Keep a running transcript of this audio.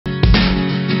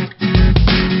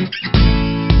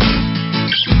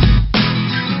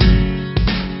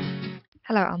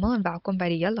Hallo almal en welkom by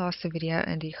die heel laaste video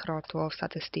in die Graad 12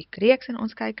 Statistiek reeks en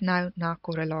ons kyk nou na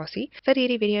korrelasie. Vir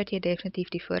hierdie video het jy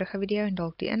definitief die vorige video en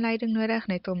dalk die inleiding nodig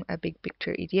net om 'n big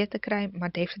picture idee te kry,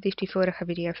 maar definitief die vorige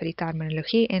video vir die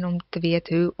terminologie en om te weet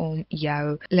hoe om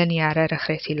jou lineêre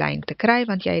regressielyn te kry,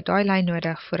 want jy het daai lyn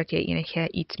nodig voordat jy enige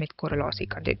iets met korrelasie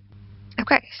kan doen.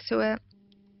 Okay, so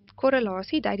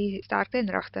korrelasie dui die sterkte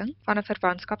en rigting van 'n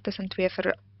verwantskap tussen twee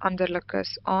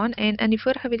veranderlikes aan en in die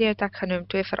vorige video het ek genoem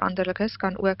twee veranderlikes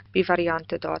kan ook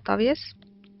bivariante data wees.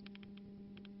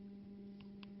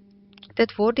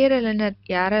 Dit word deur 'n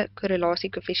lineêre korrelasie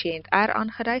koëffisiënt R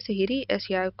aangedui, so hierdie is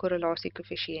jou korrelasie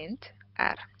koëffisiënt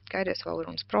R. Okay, dis waaroor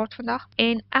ons praat vandag.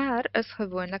 En R is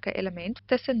gewoonlik 'n element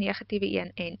tussen negatiewe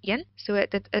 1 en 1. So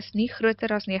dit is nie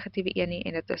groter as negatiewe 1 nie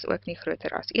en dit is ook nie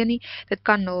groter as 1 nie. Dit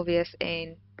kan 0 wees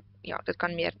en ja, dit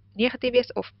kan meer negatief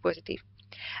wees of positief.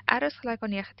 R is gelyk aan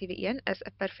negatiewe 1 is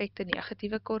 'n perfekte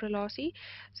negatiewe korrelasie.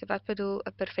 So wat bedoel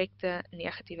 'n perfekte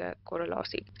negatiewe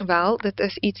korrelasie? Wel, dit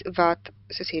is iets wat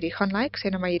soos hierdie gaan lyk. Sê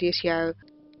nou maar hierdie is jou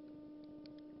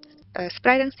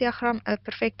spreidingsdiagram. 'n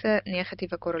perfekte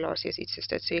negatiewe korrelasie is iets soos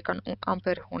dit. So jy kan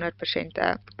amper 100%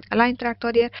 'n lyn trek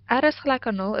daardeur. R is gelyk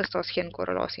aan 0 is daar geen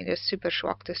korrelasie. Dit is super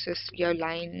swak. Dit is soos jou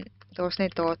lyn. Daar's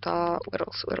net data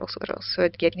oral. So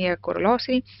dit gee nie 'n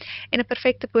korrelasie nie. En 'n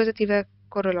perfekte positiewe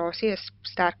korrelasie is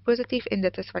sterk positief en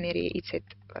dit is wanneer jy iets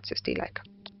het wat soos die lyk.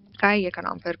 Okay, jy kan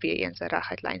amper weer se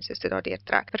reguit lyn soos dit daardeur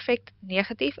trek. Perfect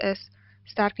negatief is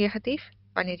sterk negatief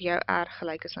wanneer jou R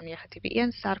gelyk is aan negatiewe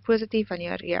 1, sterk positief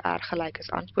wanneer jou R gelyk is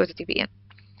aan positiewe 1.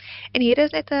 En hier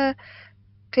is net 'n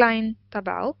klein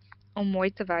tabel om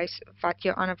mooi te wys wat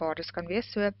jou ander waardes kan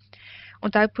wees. So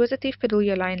onthou positief bedoel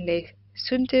jou lyn lê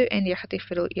soontoe en negatief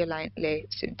bedoel jou lyn lê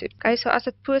soontoe. Okay, so as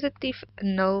dit positief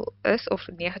 0 is of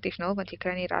negatief 0, want jy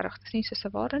kry nie regtig dis nie soos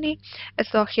 'n waarde nie, is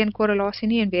daar geen korrelasie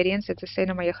nie en weer eens dit is sê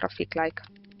nou maar jou grafiek lyk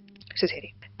soos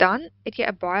hierdie. Dan het jy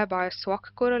 'n baie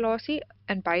swak korrelasie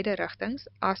in beide rigtings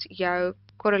as jou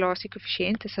korrelasie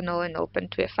koëffisiënt tussen 0 en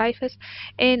 0.25 is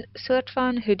en soort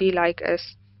van hoe die lyk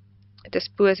is dit is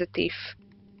positief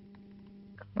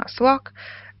maar swak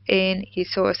en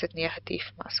hierso is dit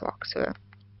negatief maar swak. So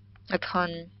dit gaan,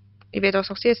 jy weet, daar's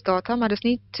nog steeds data, maar dis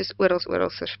nie soos oral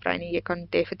versprei nie. Jy kan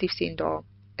definitief sien daar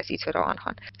is iets wat daar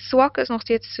aangaan. Swak is nog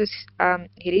steeds soos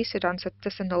hierdie, so dan sit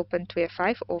tussen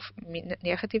 0.25 of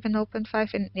negatiewe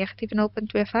 0.5 en negatiewe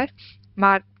 0.25,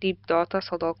 maar die data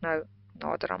sal dalk nou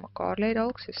nader aan mekaar lê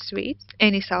dalk, soos sweet.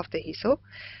 En dieselfde hierso.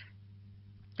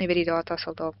 Jy weet die data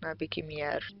sal dalk nou 'n bietjie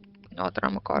meer nader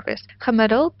aan mekaar wees.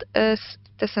 Gemiddeld is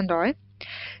tussen daai.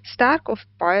 Sterk of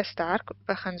baie sterk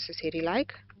begin soos hierdie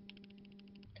lyk.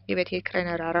 Jy weet, jy kry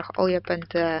nou regtig al jou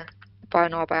punte baie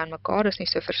naby aan mekaar, dis nie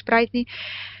so verspreid nie.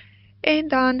 En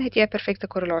dan het jy 'n perfekte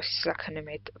korrelasie soos ek genoem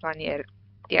het, wanneer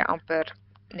jy amper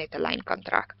net 'n lyn kan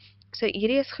trek. So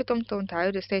hierdie is goed om te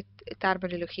onthou, dis net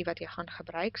terminologie wat jy gaan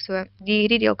gebruik. So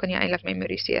hierdie deel kan jy eintlik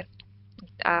memoriseer.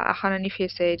 Ek gaan nou nie vir jou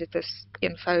sê dit is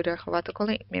eenvoudig of wat ook al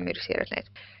nie, memoriseer dit net.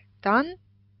 Dan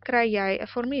kry jy 'n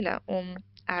formule om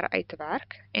R uit te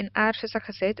werk en R soos ek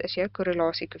gesê het is jou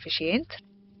korrelasie koëffisiënt.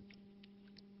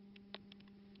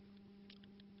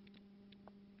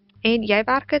 En jy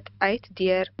werk dit uit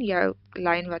deur jou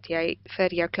lyn wat jy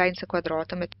vir jou kleinste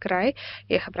kwadrate moet kry.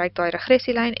 Jy gebruik daai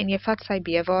regressielyn en jy vat sy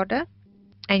B-waarde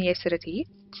en jy sit dit hier.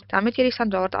 Dan moet jy die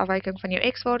standaard afwyking van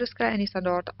jou X-waardes kry en die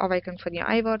standaard afwyking van jou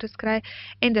Y-waardes kry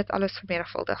en dit alles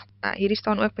vermenigvuldig. Hierdie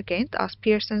staan ook bekend as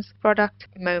Pearson's Product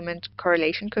Moment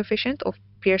Correlation Coefficient of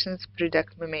Pearson's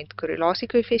Product Moment Korrelasie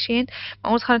Koëffisiënt,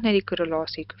 maar ons gaan dit net die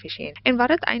korrelasie koëffisiënt. En wat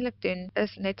dit eintlik doen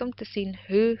is net om te sien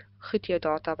hoe goed jou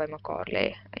data bymekaar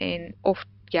lê en of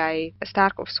jy 'n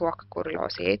sterk of swak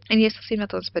korrelasie het. En jy sal sien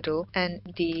wat ons bedoel in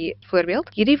die voorbeeld.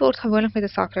 Hierdie word gewoonlik met 'n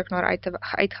sakrekenaar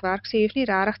uitgewerk, so jy hoef nie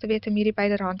regtig te weet om hierdie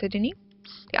byderhand te doen nie.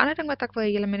 Die ander ding wat ek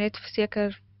wil julle net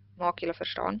verseker maak julle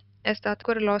verstaan, is dat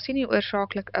korrelasie nie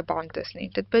oorsakeklik 'n band is nie.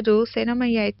 Dit bedoel, sê nou maar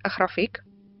jy het 'n grafiek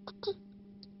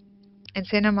en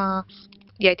sê nou maar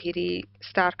jy het hierdie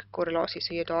sterk korrelasie,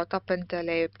 so jou datapunte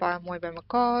lê baie mooi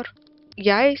bymekaar.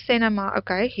 Jy sê nou maar,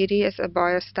 okay, hierdie is 'n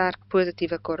baie sterk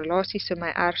positiewe korrelasie, so my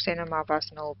R sê nou maar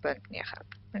was 0.9.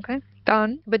 Okay?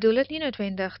 Dan bedoel dit nie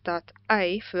noodwendig dat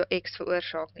Y vir X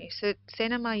veroorsaak nie. So sê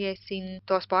nou maar jy sien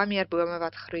daar's baie meer bome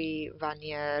wat groei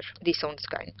wanneer die son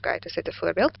skyn. Okay, dis net 'n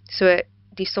voorbeeld. So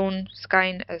die son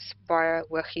skyn is baie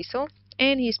hoog hierso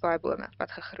en hier's baie bome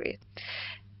wat gegroei het.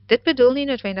 Dit bedoel nie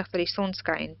noodwendig dat die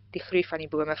sonskyn die groei van die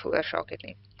bome veroorsaak het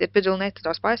nie. Dit bedoel net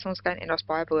daar's baie sonskyn en daar's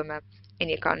baie bome en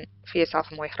jy kan vir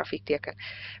jouself 'n mooi grafiek teken.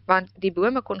 Want die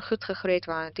bome kon goed gegroei het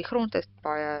want die grond is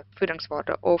baie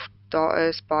voedingswaarde of daar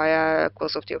is baie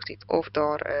koolstofdioksied of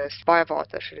daar is baie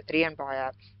water, so dit reën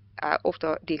baie. of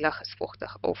die lug is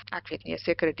vochtig, of ek weet nie, 'n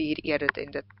sekere dier eet dit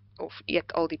en dit of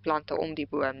eet al die plante om die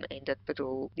boom en dit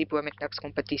bedoel, die boom het niks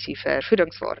kompetisie vir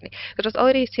voedingswaarde nie. Dit is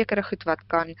al die sekere goed wat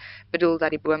kan bedoel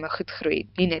dat die bome goed groei,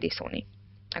 nie net die son nie.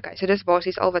 Okay, so dis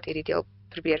basies al wat hierdie deel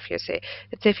probeer vir jou sê.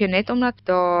 Dit sê vir jou net omdat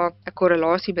daar 'n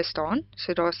korrelasie bestaan,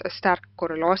 so daar's 'n sterk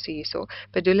korrelasie hierso,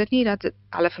 bedoel dit nie dat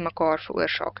hulle vir mekaar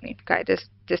veroorsaak nie. Okay, dis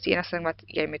die enigste ding wat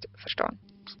jy moet verstaan.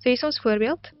 So hier is ons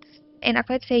voorbeeld. En ek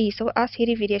wil sê hierso, as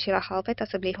hierdie video's julle gehelp het,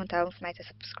 asseblief onthou om vir my te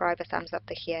subscribe, 'n thumbs up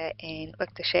te gee en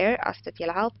ook te share as dit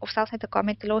julle help, of selfs net 'n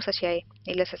comment te los as jy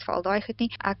nie lus is vir al daai goed nie.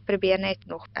 Ek probeer net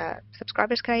nog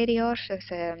subscribers kry hierdie jaar,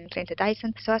 soos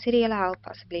 20,000. So as hierdie julle help,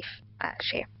 asseblief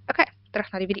share. Okay,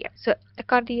 terug na die video. So 'n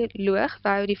kardioloog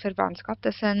wou die verwantskap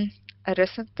tussen 'n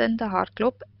rustende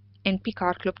hartklop en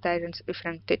piekhartklop tydens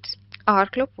oefening toets. 'n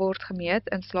Hartklop word gemeet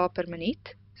in slae per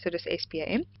minuut. So dis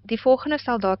SPM. Die volgende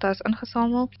stel data is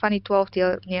ingesamel van die 12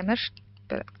 deelnemers.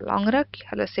 Belangrik,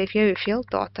 hulle sê vir jou hoeveel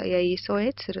data jy hierso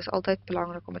het, so dis altyd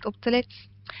belangrik om dit op te let.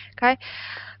 Okay.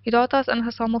 Die data is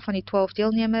ingesamel van die 12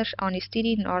 deelnemers aan die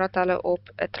studie nadat hulle op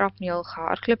 'n trapmeel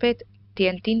gehardloop het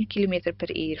teen 10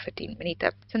 km/h vir 10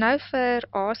 minute. So nou vir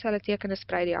A se hulle teken 'n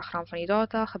spreidiagram van die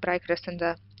data, gebruik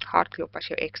rustende hardloop as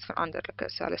jou X veranderlik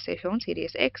is. So hulle sê vir ons, hierdie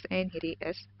is X en hierdie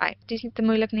is Y. Dit is nie te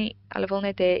moeilik nie, hulle wil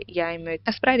net hê jy moet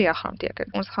 'n spreidiagram teken.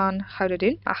 Ons gaan gou dit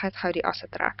doen, ek gaan gou die asse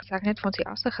trek. So ek het net vir ons die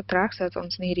asse getrek, sodat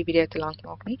ons nie hierdie video te lank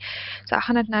maak nie. So ek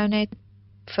gaan dit nou net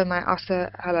vir my asse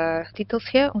hulle titels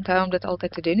gee, onthou om dit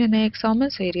altyd te doen in 'n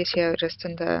eksamen. So hierdie is jou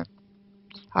rustende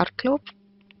hartklop.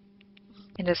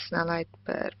 En dis snelheid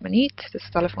per minuut, dis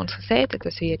wat hulle vir ons gesê het, dit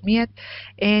is hoe jy het meet,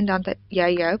 en dan het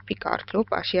jy jou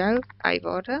piekhartklop as jou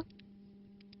y-waarde,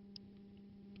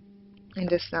 en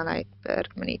dis snelheid per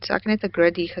minuut. So ek het net 'n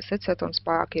grid hier gesit, sodat ons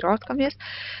baie akkuraat kan wees.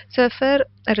 So vir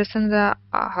 'n rustende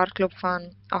hartklop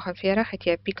van 48, het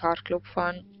jy 'n piekhartklop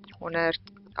van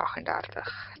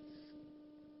 138.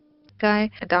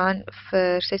 Okay, en dan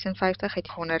vir 56 het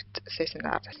jy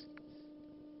 136.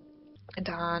 En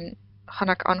dan gaan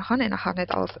ek aangaan en ek gaan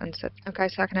net alles insit. Okay,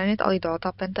 so ek het nou net al die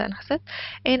datapunte ingesit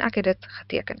en ek het dit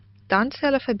geteken. Dan sê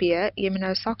hulle vir B, jy moet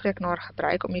nou 'n sakrekenaar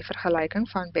gebruik om die vergelyking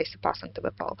van beste passing te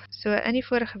bepaal. So in die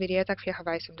vorige video het ek vir jou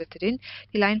gewys om dit te doen.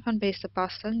 Die lyn van beste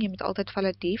passing, jy moet altyd vir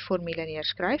hulle die formule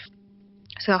neerskryf.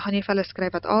 So dan gaan jy vir hulle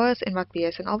skryf wat A is en wat B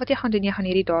is. En al wat jy gaan doen, jy gaan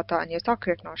hierdie data in jou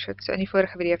sakrekenaar sit. So in die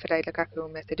vorige video verduidelik ek hoe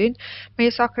om dit te doen. Maar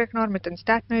jou sakrekenaar moet in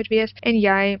stat mode wees en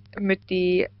jy moet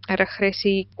die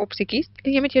regressie opsie kies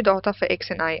en jy moet jou data vir X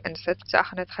en Y insit. So ek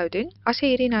gaan dit gou doen. As jy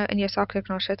hierdie nou in jou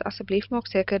sakrekenaar sit, asseblief maak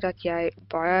seker dat jy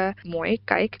baie mooi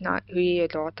kyk na hoe jy jou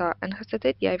data ingesit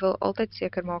het. Jy wil altyd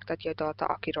seker maak dat jou data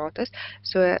akkuraat is.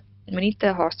 So moenie te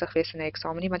haastig wees in 'n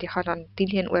eksamen nie, want jy gaan dan 10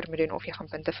 teenoor moet doen of jy gaan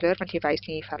punte verloor want jy wys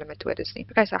nie vir hulle metodes nie.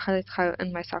 Okay, so ek gaan dit gou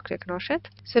in my sakrekenaar sit.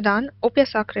 So dan op jou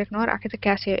sakrekenaar, ek het 'n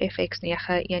Casio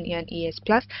FX911 ES+,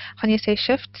 gaan jy sê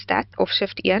Shift Stat of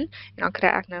Shift 1 en dan kry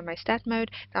ek nou my stat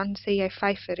mode, dan sê jy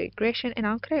 5 vir regression en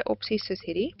dan kry jy opsies soos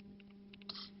hierdie.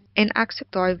 En ek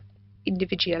soek daai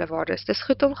individuele waardes. Dis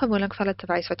goed om gewoonlik vir hulle te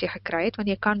wys wat jy gekry het, want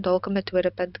jy kan dalk 'n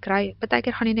metodepunt kry.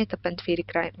 Partykeer gaan jy net 'n punt vir hierdie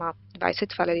kry, maar wys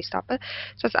dit vir hulle die stappe.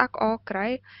 So as ek A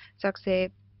kry, so ek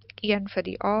sê 1 vir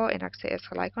die A en ek sê is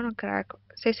gelyk aan, dan kry ek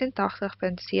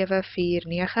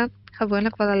 86.749.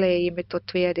 Gewoonlik wil hulle hê jy moet tot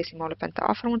 2 desimale punte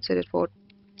afrond, so dit word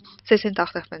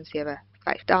 86.75.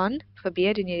 Dan vir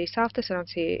B doen jy dieselfde, so dan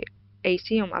sê jy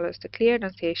AC om alles te clear, dan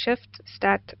sê jy Shift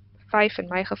Stat 5 in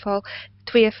my geval,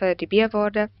 2 vir die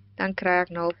B-waarde, dan kry ek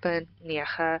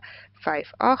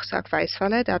 0.958, so ek wys vir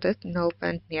hulle dat dit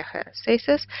 0.96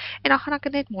 is, en dan gaan ek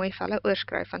dit net mooi vir hulle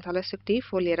oorskryf, want hulle soek die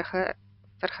volledige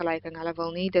vergelyking, hulle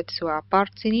wil nie dit so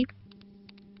apart sien nie,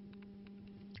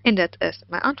 en dit is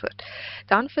my antwoord.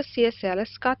 Dan vir C sê hulle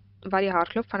skat wat die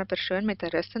hartklop van 'n persoon met 'n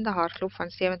rustende hartklop van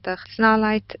 70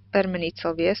 snelheid per minuut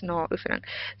sal wees na oefening.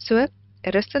 So, 'n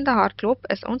rustende hartklop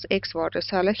is ons X-waarde,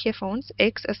 so hulle gee vir ons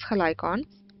X is gelyk aan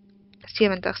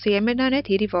 70, so jy moet nou net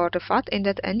hierdie waarde vat en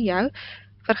dit in jou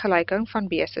vergelyking van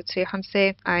B sit. So jy gaan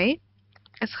sê Y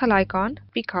is gelyk aan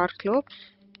piekhartklop.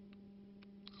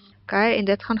 Okay, en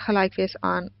dit gaan gelyk wees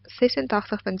aan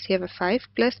 86.75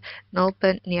 plus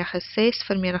 0.96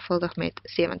 vermenigvuldig met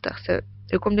 70. So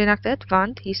hoekom doen ek dit?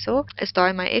 Want hierso is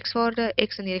daai my X-waarde,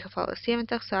 X in hierdie geval is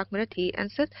 70, so ek moet dit hier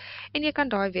insit, en jy kan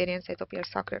daai weer eens net op jou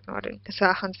sakrekenaar doen. So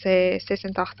ek gaan sê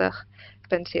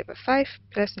 86.75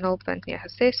 plus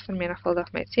 0.96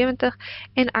 vermenigvuldig met 70,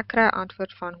 en ek kry 'n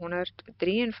antwoord van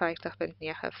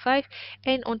 153.95,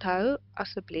 en onthou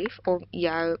asseblief om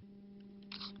jou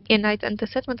eenheid in te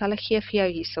sit, want hulle gee vir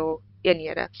jou hierso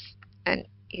eenhede in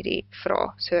hierdie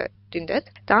vraag. So doen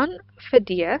dit. Dan vir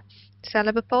D, sê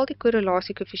hulle bepaal die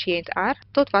korrelasie koëffisiënt R,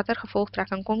 tot watter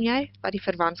gevolgtrekking kom jy, wat die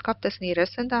verwantskap tussen die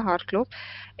rustende hartklop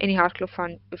en die hartklop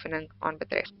van oefening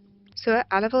aanbetref. So,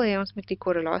 hulle wil hê ons moet die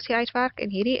korrelasie uitwerk,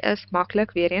 en hierdie is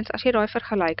maklik, weer eens, as jy daai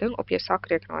vergelyking op jou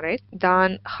sakrekenaar het,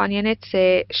 dan gaan jy net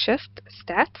sê shift,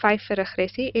 stat, 5 vir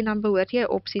regressie, en dan behoort jy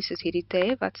 'n opsie soos hierdie te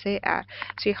hê, wat sê R.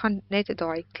 So jy gaan net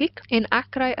daai klik, en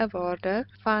ek kry 'n waarde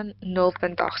van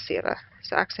 0.87.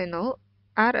 So ek sê 0,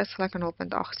 R is gelyk aan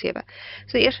 0.87.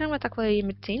 So die eerste ding wat ek wil hê jy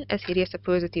moet sien, is hierdie is 'n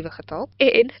positiewe getal,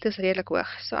 en dit is redelik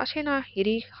hoog. So as jy na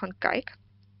hierdie gaan kyk,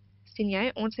 sien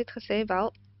jy, ons het gesê,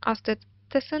 wel, as dit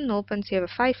tussen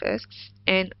 0.75 is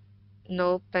en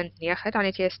 0.9, dan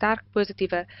het jy 'n sterk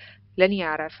positiewe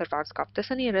lineêre verwantskap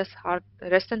tussen die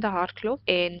rustende hartklop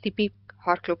en die piep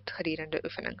hartklop gedurende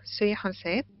oefening. So jy gaan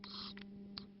sê,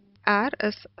 R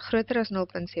is groter as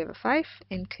 0.75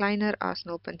 en kleiner as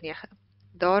 0.9.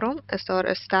 Daarom is daar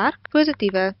 'n sterk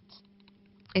positiewe,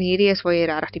 en hierdie is waar jy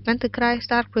regtig die punte kry,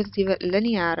 sterk positiewe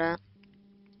lineêre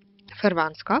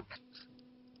verwantskap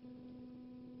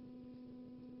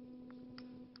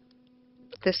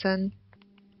tussen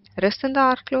rustende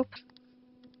hartklop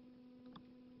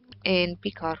en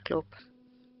piek hartklop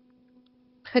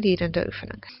gedurende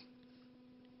oefening.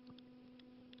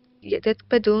 Dit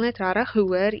bedoel net regtig, hoe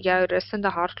hoër jou rustende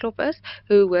hartklop is,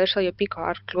 hoe hoër sal jou piek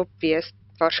hartklop wees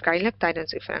waarskynlik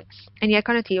tydens oefening. En jy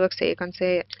kan dit hier ook sê, jy kan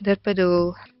sê, dit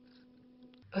bedoel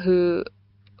hoe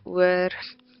hoër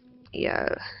jou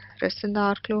rustende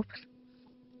hartklop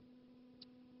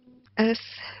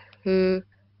is, hoe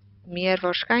meer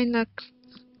waarskynlik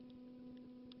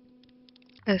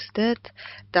is dit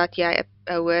dat jy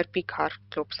 'n hoër piek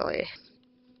hartklop sal hê.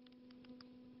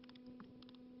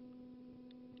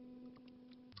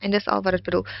 En dis al wat dit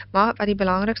bedoel. Maar wat die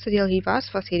belangrikste deel hier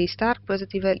was hierdie sterk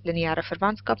positiewe lineêre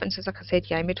verwantskap, en soos ek gesê het,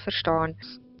 jy moet verstaan,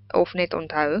 of net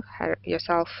onthou,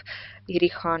 jouself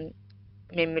hierdie gaan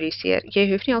memoriseer. Jy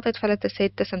hoef nie altyd vir hulle te sê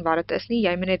tussen wat dit is nie,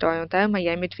 jy moet net daai onthou, maar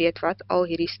jy moet weet wat al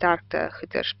hierdie sterkte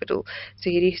goeders bedoel. So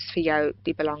hierdie is vir jou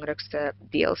die belangrikste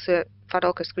deel. So vat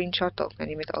dalk 'n screenshot, dalk nou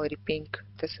nie met al hierdie pink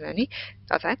tussenin nie.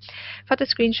 Dat hy. Vat 'n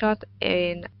screenshot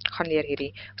en gaan leer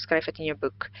hierdie. Skryf dit in jou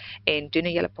boek en doen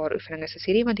 'n hele paar oefeninge soos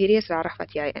hierdie, want hierdie is regtig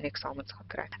wat jy in eksamens gaan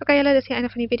kry. Okay, julle, dis die einde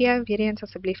van die video. Weer eens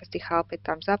asseblief as die help het,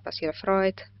 thumbs up as jy vra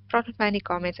het. Praat met my in die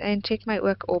comments en check my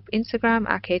ook op Instagram.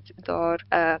 Ek het daar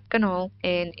 'n kanaal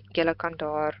en julle kan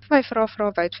daar vir my vra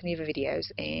wou vir nuwe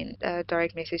video's en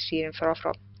direct message stuur en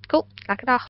vra. Cool, lekker dag.